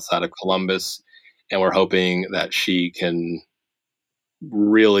area outside of Columbus, and we're hoping that she can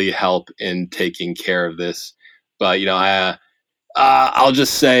really help in taking care of this. But I'll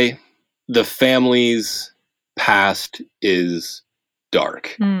just say the family's past is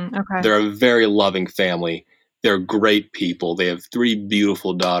dark. Okay. They're a very loving family. They're great people. They have 3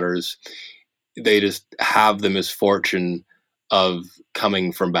 beautiful daughters. They just have the misfortune of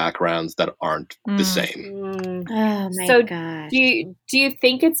coming from backgrounds that aren't the same. Oh my So gosh. do you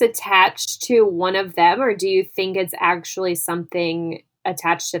think it's attached to one of them, or do you think it's actually something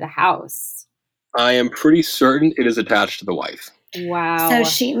attached to the house? I am pretty certain it is attached to the wife. Wow.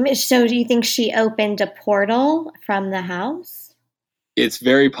 So do you think she opened a portal from the house? It's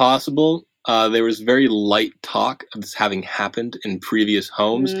very possible. There was very light talk of this having happened in previous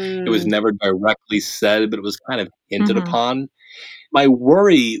homes. It was never directly said, but it was kind of hinted upon. My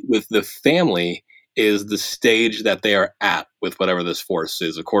worry with the family is the stage that they are at with whatever this force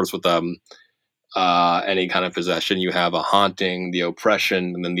is. Of course, with any kind of possession, you have a haunting, the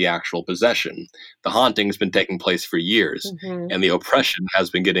oppression, and then the actual possession. The haunting's been taking place for years, and the oppression has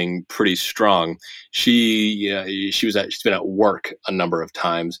been getting pretty strong. She's been at work a number of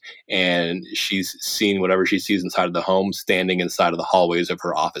times, and she's seen whatever she sees inside of the home standing inside of the hallways of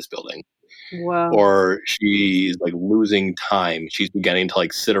her office building. Whoa. Or she's like losing time. She's beginning to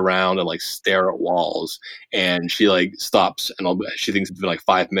like sit around and like stare at walls, and she like stops and she thinks it's been like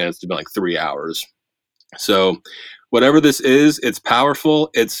 5 minutes. It's been like 3 hours. So whatever this is, it's powerful.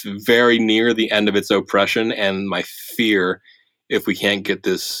 It's very near the end of its oppression, and my fear, if we can't get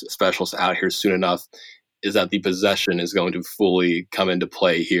this specialist out here soon enough, is that the possession is going to fully come into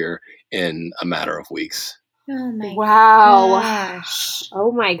play here in a matter of weeks. Oh my gosh.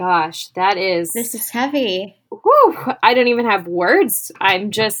 Oh my gosh. This is heavy. Whew, I don't even have words. I'm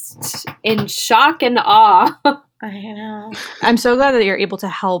just in shock and awe. I know. I'm so glad that you're able to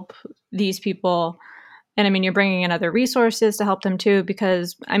help these people. And I mean, you're bringing in other resources to help them too,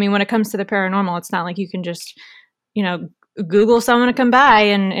 because I mean, when it comes to the paranormal, it's not like you can just, Google someone to come by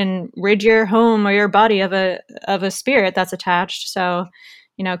and rid your home or your body of a spirit that's attached. So,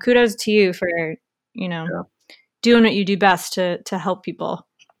 kudos to you for, doing what you do best to help people.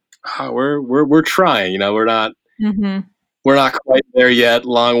 We're trying, we're not quite there yet.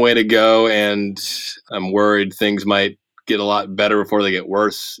 Long way to go. And I'm worried things might get a lot better before they get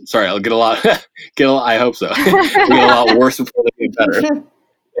worse. Sorry, I'll get a lot, I hope so. Get a lot worse before they get better.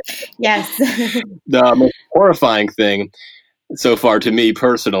 Yes. The most horrifying thing so far to me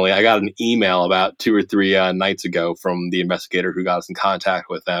personally, I got an email about 2 or 3 nights ago from the investigator who got us in contact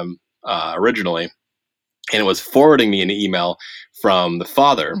with them originally. And it was forwarding me an email from the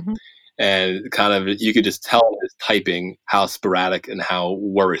father. And kind of, you could just tell his typing how sporadic and how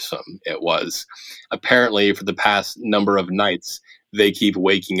worrisome it was. Apparently, for the past number of nights, they keep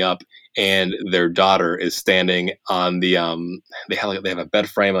waking up and their daughter is standing on the they have a bed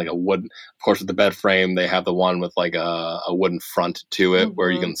frame, like a wood. Of course, with the bed frame, they have the one with like a wooden front to it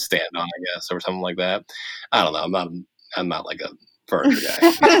where you can stand on, I guess, or something like that. I don't know. I'm not like a furniture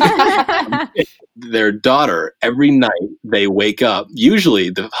guy. Their daughter, every night they wake up. Usually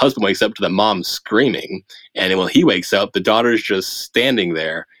the husband wakes up to the mom screaming, and when he wakes up, the daughter's just standing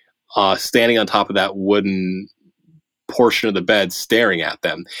there, standing on top of that wooden portion of the bed, staring at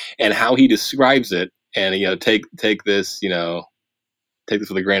them. And how he describes it, and take this, take this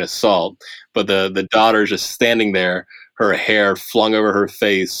with a grain of salt, but the daughter's just standing there, her hair flung over her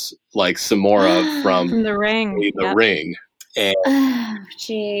face like Samora from The Ring. The Ring. And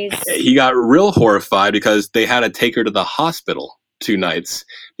jeez. He got real horrified because they had to take her to the hospital 2 nights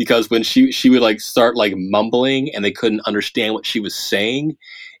because when she would like start like mumbling and they couldn't understand what she was saying,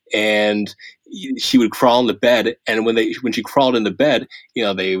 and she would crawl into bed, and when she crawled into bed,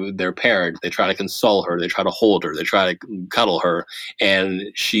 their parent, they try to console her, they try to hold her, they try to cuddle her, and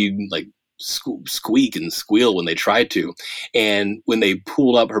she like squeak and squeal when they tried to. And when they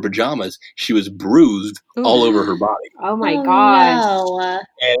pulled up her pajamas, she was bruised all over her body. Oh my gosh. No.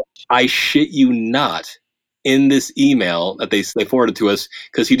 And I shit you not, in this email that they forwarded to us,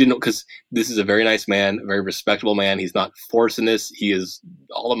 because this is a very nice man, a very respectable man. He's not forcing this. He has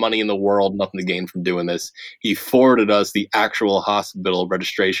all the money in the world, nothing to gain from doing this. He forwarded us the actual hospital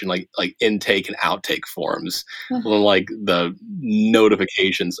registration, like intake and outtake forms, like the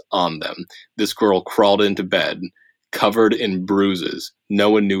notifications on them. This girl crawled into bed, covered in bruises. No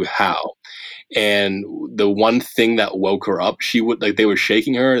one knew how. And the one thing that woke her up, they were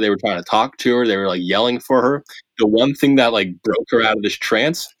shaking her, they were trying to talk to her, they were like yelling for her. The one thing that like broke her out of this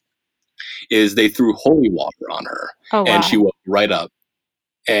trance is they threw holy water on her. Oh, wow. And she woke right up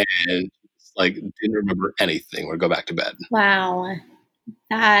and like didn't remember anything or go back to bed. Wow.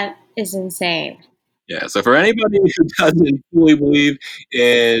 That is insane. Yeah, so for anybody who doesn't fully believe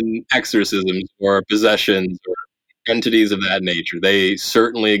in exorcisms or possessions or entities of that nature, they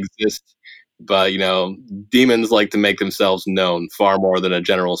certainly exist. But, demons like to make themselves known far more than a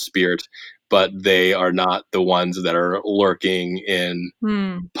general spirit, but they are not the ones that are lurking in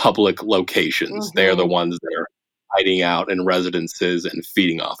public locations. Mm-hmm. They are the ones that are hiding out in residences and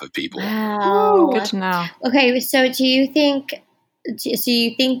feeding off of people. Wow. Good to know. Okay, so do you think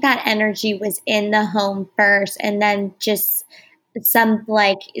that energy was in the home first, and then just some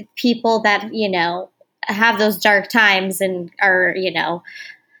like people that, have those dark times and are,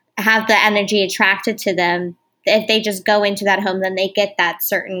 have the energy attracted to them, if they just go into that home, then they get that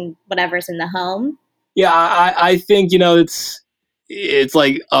certain whatever's in the home? Yeah, I think, it's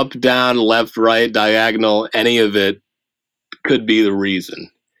like up, down, left, right, diagonal. Any of it could be the reason.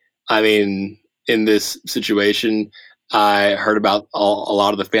 I mean, in this situation, I heard about a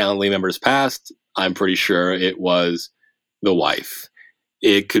lot of the family members passed. I'm pretty sure it was the wife.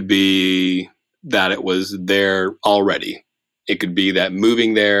 It could be that it was there already. It could be that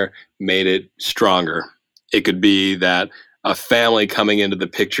moving there made it stronger. It could be that a family coming into the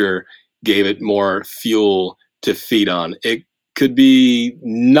picture gave it more fuel to feed on. It could be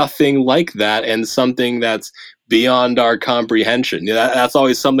nothing like that and something that's beyond our comprehension. That's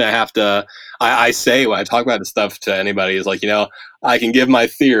always something I say when I talk about this stuff to anybody is like, I can give my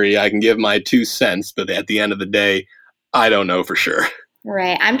theory, I can give my 2 cents, but at the end of the day, I don't know for sure.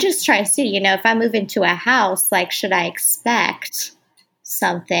 Right. I'm just trying to see, if I move into a house, like, should I expect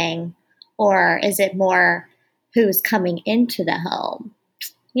something, or is it more who's coming into the home?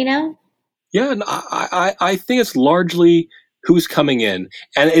 Yeah, and I think it's largely who's coming in.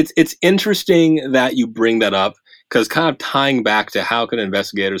 And it's interesting that you bring that up, because kind of tying back to how can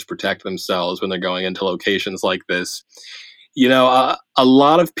investigators protect themselves when they're going into locations like this. A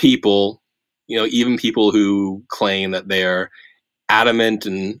lot of people, even people who claim that they're adamant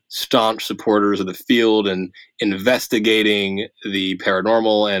and staunch supporters of the field and investigating the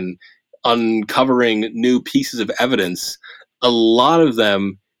paranormal and uncovering new pieces of evidence, a lot of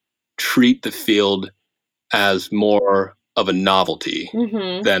them treat the field as more of a novelty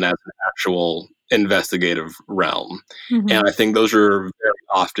than as an actual investigative realm. And I think those are very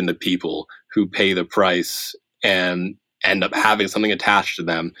often the people who pay the price and end up having something attached to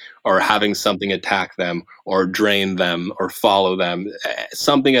them, or having something attack them, or drain them, or follow them,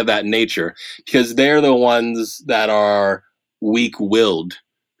 something of that nature, because they're the ones that are weak-willed,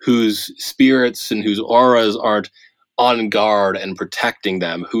 whose spirits and whose auras aren't on guard and protecting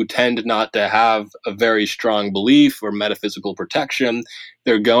them, who tend not to have a very strong belief or metaphysical protection.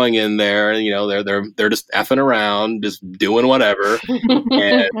 They're going in there and they're just effing around, just doing whatever,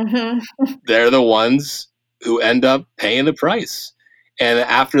 and they're the ones who end up paying the price. And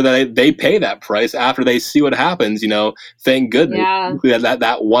after they pay that price, after they see what happens, thank goodness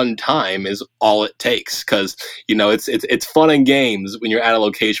that one time is all it takes. Because, it's fun and games when you're at a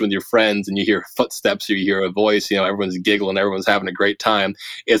location with your friends and you hear footsteps or you hear a voice, everyone's giggling, everyone's having a great time.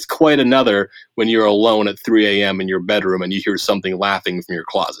 It's quite another when you're alone at 3 a.m. in your bedroom and you hear something laughing from your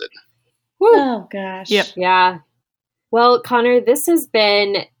closet. Woo. Oh, gosh. Yep. Yeah. Well, Connor, this has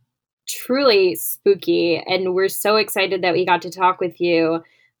been truly spooky, and we're so excited that we got to talk with you.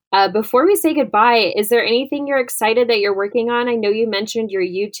 Before we say goodbye, is there anything you're excited that you're working on? I know you mentioned your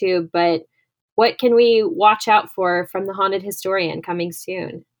YouTube, but what can we watch out for from the Haunted Historian coming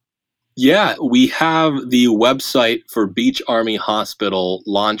soon? Yeah, we have the website for Beach Army Hospital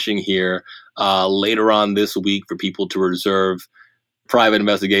launching here later on this week for people to reserve private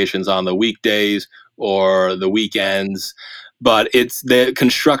investigations on the weekdays or the weekends. But it's the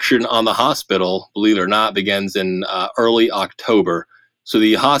construction on the hospital, believe it or not, begins in early October. So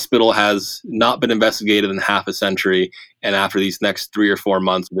the hospital has not been investigated in half a century. And after these next 3 or 4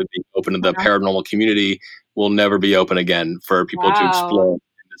 months of it being open to the paranormal community, will never be open again for people to explore in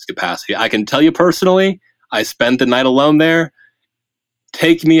this capacity. I can tell you personally, I spent the night alone there.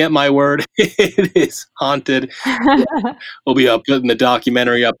 Take me at my word. It is haunted. We'll be putting the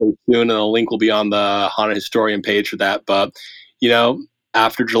documentary up soon, and the link will be on the Haunted Historian page for that. But,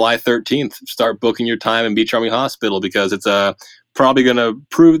 after July 13th, start booking your time in Beach Army Hospital, because it's probably going to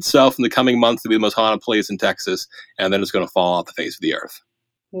prove itself in the coming months to be the most haunted place in Texas, and then it's going to fall off the face of the earth.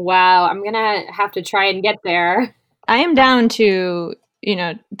 Wow, I'm going to have to try and get there. I am down to,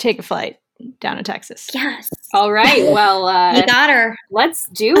 take a flight down to Texas. Yes. All right. Well, You got her. let's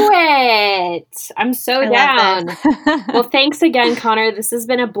do it. I'm so down. Well, thanks again, Connor. This has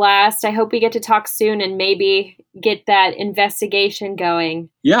been a blast. I hope we get to talk soon and maybe get that investigation going.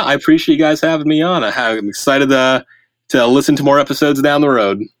 Yeah, I appreciate you guys having me on. I'm excited to listen to more episodes down the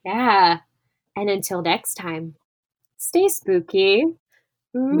road. Yeah. And until next time, stay spooky.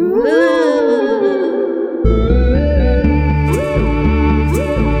 Ooh.